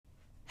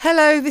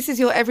Hello, this is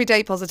your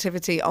Everyday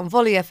Positivity on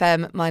Volley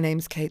FM. My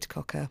name's Kate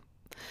Cocker.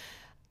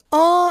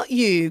 Are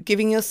you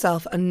giving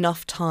yourself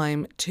enough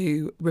time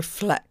to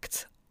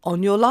reflect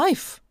on your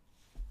life?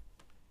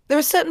 There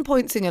are certain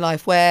points in your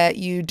life where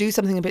you do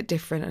something a bit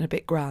different and a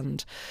bit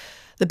grand.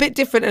 The bit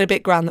different and a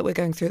bit grand that we're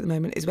going through at the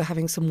moment is we're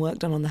having some work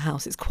done on the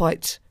house. It's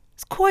quite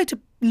a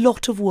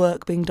lot of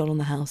work being done on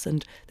the house,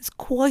 and there's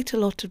quite a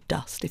lot of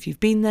dust. If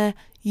you've been there,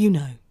 you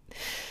know.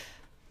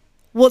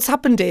 What's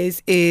happened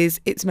is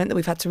it's meant that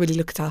we've had to really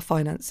look at our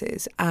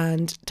finances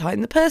and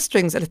tighten the purse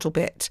strings a little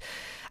bit.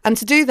 And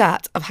to do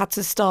that, I've had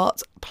to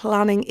start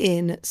planning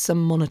in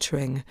some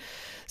monitoring.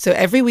 So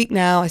every week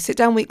now, I sit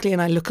down weekly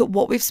and I look at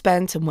what we've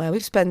spent and where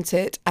we've spent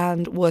it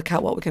and work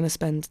out what we're going to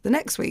spend the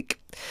next week.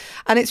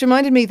 And it's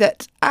reminded me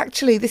that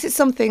actually this is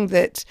something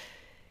that,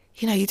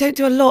 you don't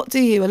do a lot,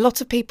 do you? A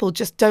lot of people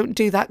just don't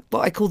do that,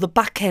 what I call the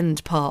back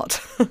end part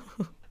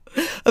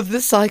of the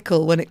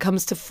cycle when it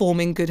comes to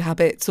forming good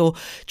habits or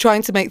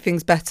trying to make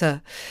things better.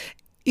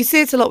 You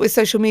see it a lot with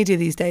social media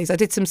these days. I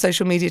did some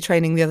social media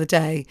training the other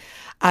day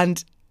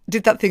and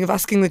did that thing of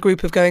asking the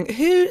group of going,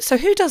 who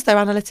does their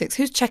analytics?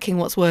 Who's checking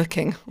what's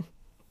working?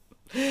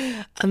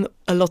 And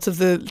a lot of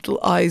the little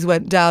eyes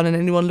went down, and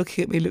anyone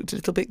looking at me looked a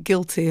little bit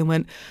guilty and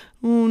went,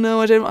 oh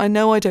no, I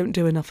know I don't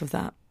do enough of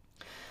that.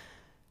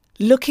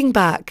 Looking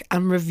back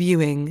and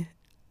reviewing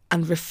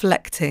and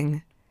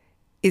reflecting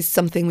is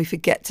something we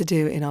forget to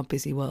do in our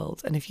busy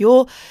world. And if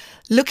you're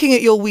looking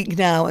at your week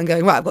now and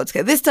going, right, I've got to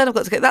get this done, I've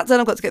got to get that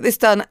done, I've got to get this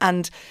done,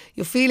 and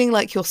you're feeling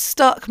like you're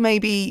stuck,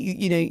 maybe,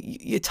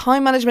 your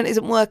time management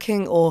isn't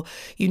working, or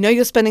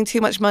you're spending too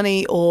much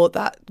money, or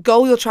that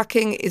goal you're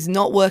tracking is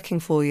not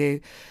working for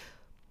you,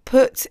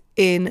 put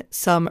in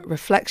some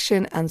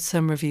reflection and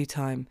some review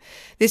time.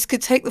 This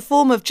could take the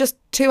form of just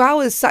 2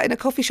 hours sat in a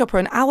coffee shop or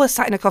an hour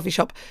sat in a coffee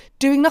shop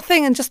doing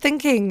nothing and just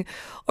thinking.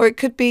 Or it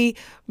could be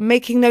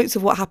making notes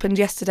of what happened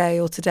yesterday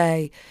or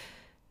today.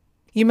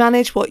 You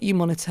manage what you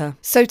monitor.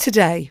 So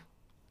today,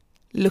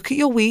 look at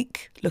your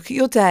week, look at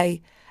your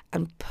day,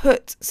 and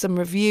put some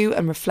review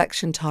and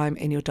reflection time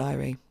in your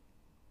diary.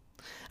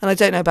 And I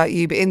don't know about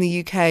you, but in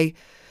the UK,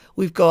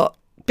 we've got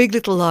Big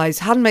Little Lies,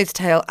 Handmaid's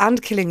Tale and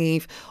Killing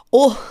Eve,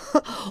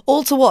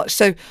 all to watch.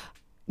 So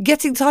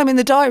getting time in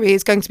the diary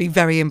is going to be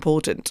very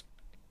important.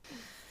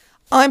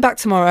 I'm back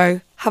tomorrow.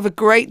 Have a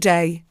great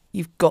day.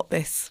 You've got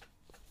this.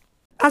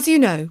 As you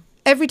know,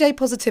 Everyday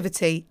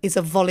Positivity is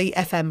a Volley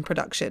FM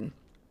production.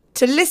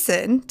 To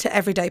listen to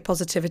Everyday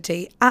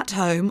Positivity at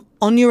home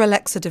on your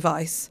Alexa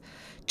device,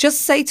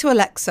 just say to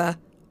Alexa,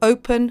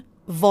 open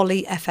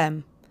Volley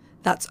FM.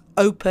 That's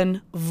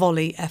open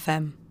Volley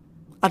FM.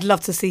 I'd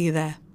love to see you there.